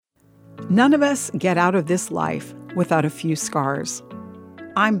None of us get out of this life without a few scars.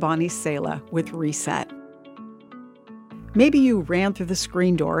 I'm Bonnie Sala with Reset. Maybe you ran through the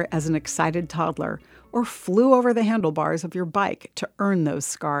screen door as an excited toddler or flew over the handlebars of your bike to earn those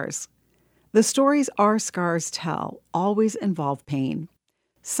scars. The stories our scars tell always involve pain.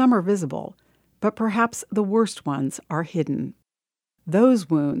 Some are visible, but perhaps the worst ones are hidden. Those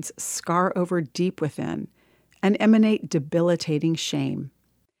wounds scar over deep within and emanate debilitating shame.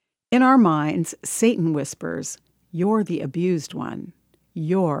 In our minds, Satan whispers, "You're the abused one.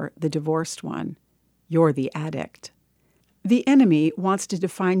 You're the divorced one. You're the addict." The enemy wants to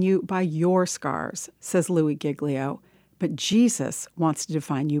define you by your scars, says Louis Giglio, but Jesus wants to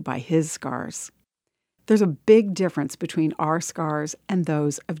define you by his scars. There's a big difference between our scars and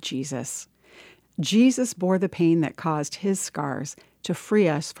those of Jesus. Jesus bore the pain that caused his scars to free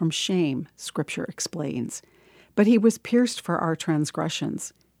us from shame, Scripture explains. But he was pierced for our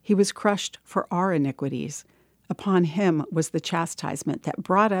transgressions. He was crushed for our iniquities. Upon him was the chastisement that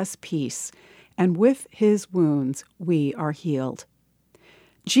brought us peace, and with his wounds we are healed.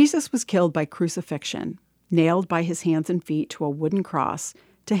 Jesus was killed by crucifixion, nailed by his hands and feet to a wooden cross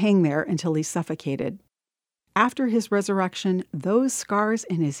to hang there until he suffocated. After his resurrection, those scars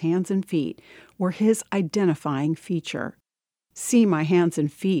in his hands and feet were his identifying feature. "See my hands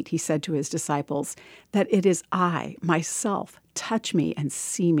and feet," he said to his disciples, "that it is I, myself. Touch me and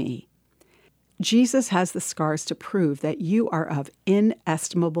see me." Jesus has the scars to prove that you are of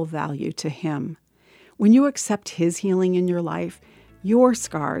inestimable value to him. When you accept his healing in your life, your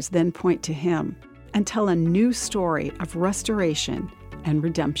scars then point to him and tell a new story of restoration and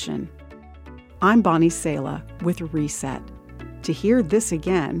redemption. I'm Bonnie Sala with Reset. To hear this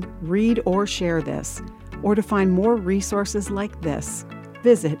again, read or share this, or to find more resources like this,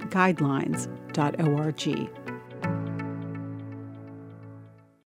 visit guidelines.org.